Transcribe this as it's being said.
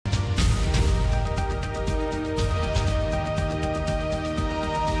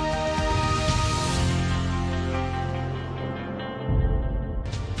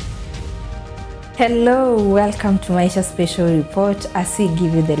Hello, welcome to Maisha Special Report as we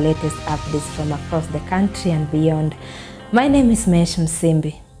give you the latest updates from across the country and beyond. My name is Mesh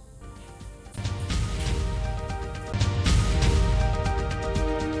Msimbi.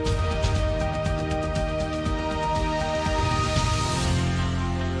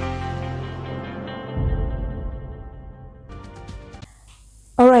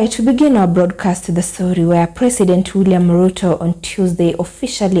 Alright, we begin our broadcast with the story where President William Ruto on Tuesday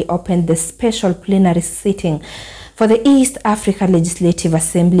officially opened the special plenary sitting for the East Africa Legislative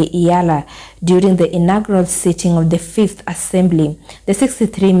Assembly (EALA) during the inaugural sitting of the 5th Assembly. The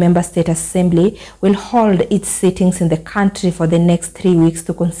 63-member State Assembly will hold its sittings in the country for the next 3 weeks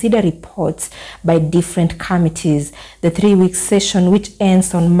to consider reports by different committees. The 3-week session, which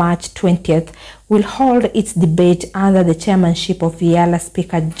ends on March 20th, will hold its debate under the chairmanship of EALA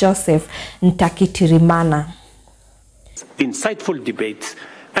Speaker Joseph Ntakitirimana. Insightful debates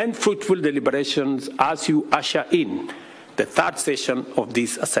and fruitful deliberations as you usher in the 3rd session of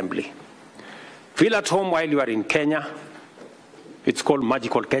this assembly. Feel at home while you are in Kenya. It's called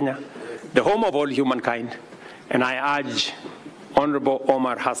Magical Kenya, the home of all humankind. And I urge Honorable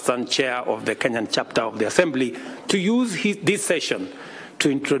Omar Hassan, Chair of the Kenyan chapter of the Assembly, to use this session to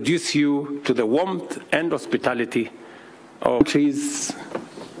introduce you to the warmth and hospitality of countries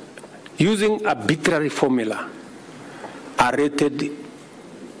using arbitrary formula are rated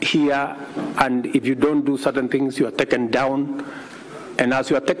here, and if you don't do certain things, you are taken down, and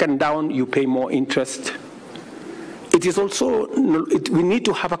as you are taken down, you pay more interest. It is also, we need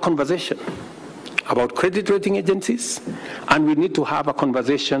to have a conversation about credit rating agencies, and we need to have a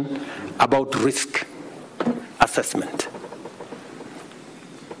conversation about risk assessment.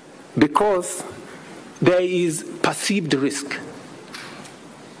 Because there is perceived risk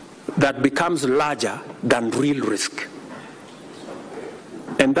that becomes larger than real risk.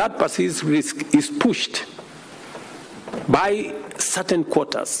 And that perceived risk is pushed by certain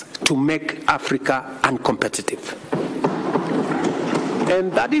quarters to make Africa uncompetitive.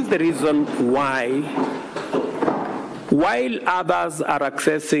 And that is the reason why, while others are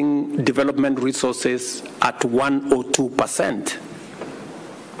accessing development resources at 1 or 2%,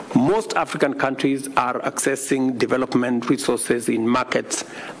 most African countries are accessing development resources in markets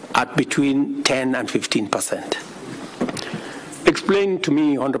at between 10 and 15%. Explain to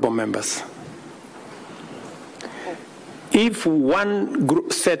me, honorable members, if one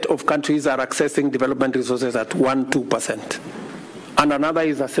set of countries are accessing development resources at 1-2%, and another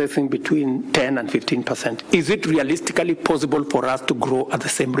is accessing between 10 and 15%, is it realistically possible for us to grow at the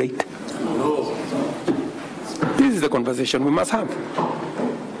same rate? No. This is the conversation we must have.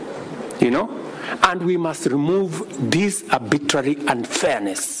 You know? And we must remove this arbitrary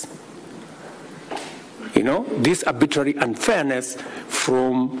unfairness. You know, this arbitrary unfairness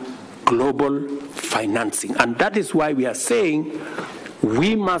from global financing. And that is why we are saying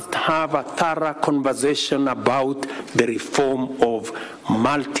we must have a thorough conversation about the reform of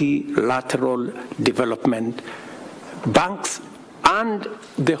multilateral development banks and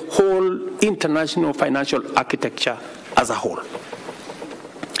the whole international financial architecture as a whole.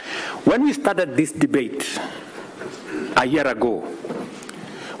 When we started this debate a year ago,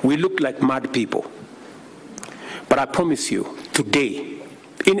 we looked like mad people. But I promise you, today,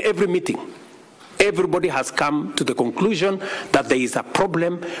 in every meeting, everybody has come to the conclusion that there is a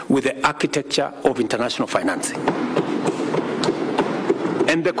problem with the architecture of international financing.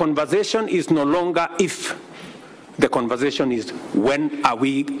 And the conversation is no longer if, the conversation is when are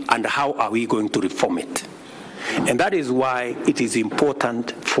we and how are we going to reform it. And that is why it is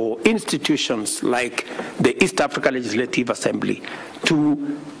important for institutions like the East Africa Legislative Assembly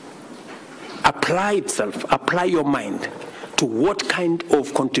to apply your mind to what kind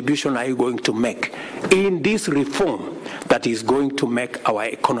of contribution are you going to make in this reform that is going to make our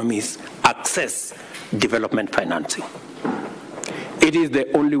economies access development financing. It is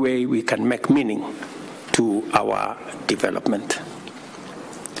the only way we can make meaning to our development.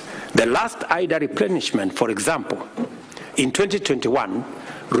 The last IDA replenishment, for example, in 2021,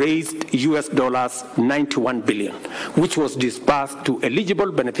 raised US $91 billion, which was disbursed to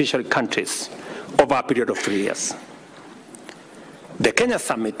eligible beneficiary countries over a period of 3 years. The Kenya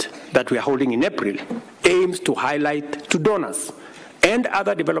Summit that we are holding in April aims to highlight to donors and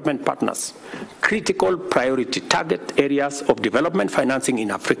other development partners critical priority target areas of development financing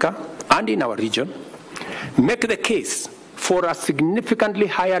in Africa and in our region, make the case for a significantly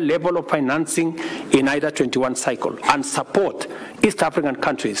higher level of financing in IDA 21 cycle, and support East African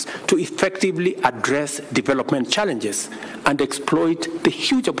countries to effectively address development challenges and exploit the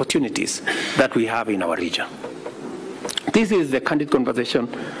huge opportunities that we have in our region. This is the candid conversation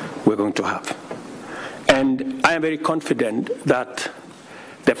we're going to have. And I am very confident that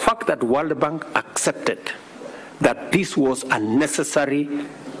the fact that World Bank accepted that this was a necessary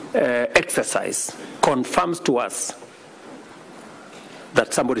exercise confirms to us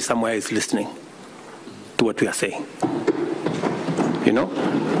that somebody somewhere is listening to what we are saying. You know?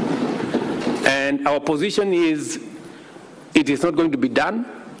 And our position is, it is not going to be done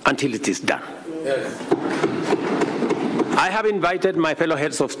until it is done. Yes. I have invited my fellow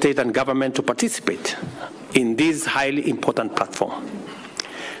heads of state and government to participate in this highly important platform.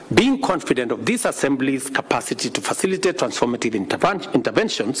 Being confident of this Assembly's capacity to facilitate transformative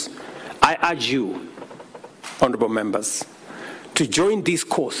interventions, I urge you, honorable members, to join this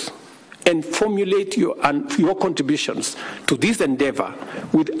course and formulate your contributions to this endeavor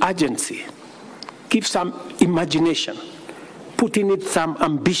with urgency. Give some imagination, put in it some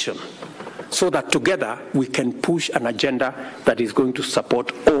ambition, so that together we can push an agenda that is going to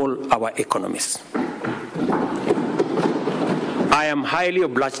support all our economies. I am highly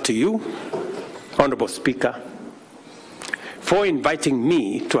obliged to you, Honorable Speaker, for inviting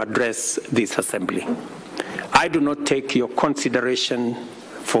me to address this Assembly. I do not take your consideration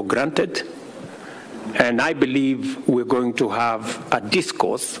for granted, and I believe we're going to have a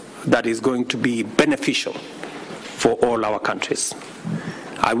discourse that is going to be beneficial for all our countries.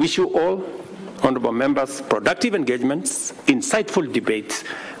 I wish you all, honorable members, productive engagements, insightful debates,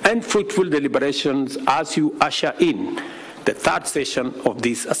 and fruitful deliberations as you usher in the third session of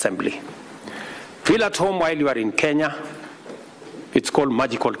this Assembly. Feel at home while you are in Kenya. It's called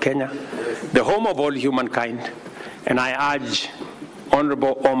Magical Kenya, the home of all humankind. And I urge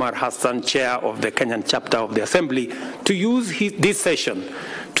Honorable Omar Hassan, Chair of the Kenyan chapter of the Assembly, to use this session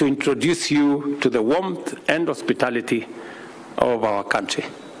to introduce you to the warmth and hospitality of our country.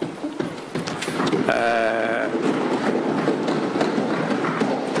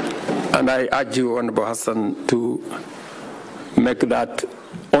 And I urge you, Honorable Hassan, to make that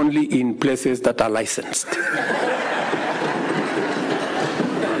only in places that are licensed.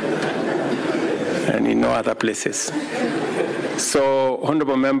 And in no other places. So,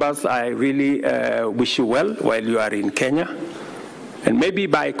 honorable members, I really wish you well while you are in Kenya. And maybe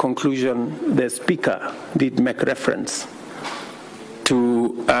by conclusion, the Speaker did make reference to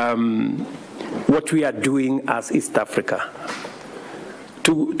what we are doing as East Africa.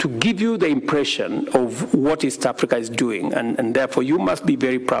 To give you the impression of what East Africa is doing, and therefore you must be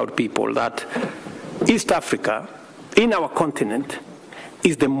very proud people that East Africa, in our continent,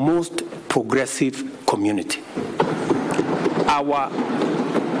 is the most progressive community.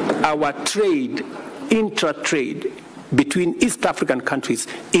 Our trade, intra-trade between East African countries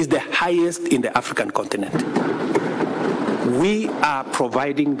is the highest in the African continent. We are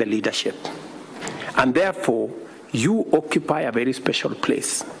providing the leadership, and therefore you occupy a very special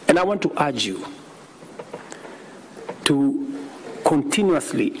place. And I want to urge you to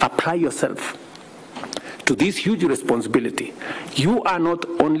continuously apply yourself to this huge responsibility. You are not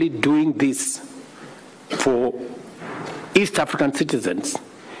only doing this for East African citizens,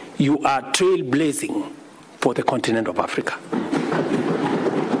 you are trailblazing for the continent of Africa.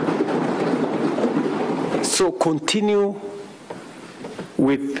 So continue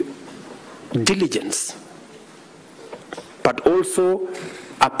with diligence, but also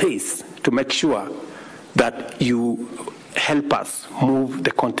a pace to make sure that you help us move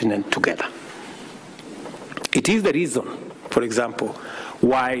the continent together. It is the reason, for example,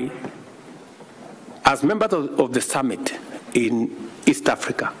 why, as members of the summit in East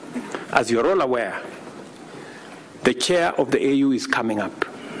Africa, as you're all aware, the chair of the AU is coming up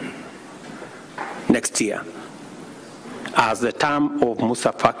next year, as the term of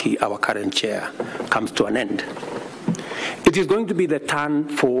Musa Faki, our current chair, comes to an end. It is going to be the turn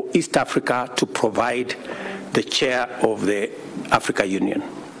for East Africa to provide the chair of the Africa Union.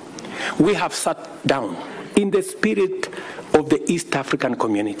 We have sat down in the spirit of the East African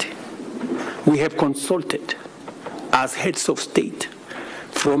community. We have consulted as heads of state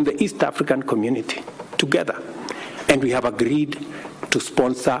from the East African community together, and we have agreed to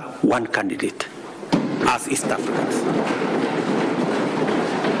sponsor one candidate as East Africans.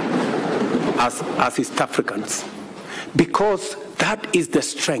 As East Africans, because that is the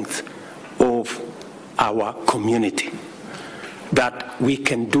strength of our community, that we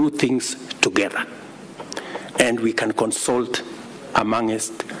can do things together and we can consult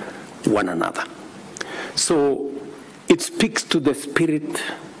amongst one another. So it speaks to the spirit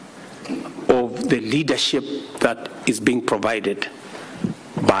of the leadership that is being provided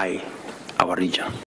by our region.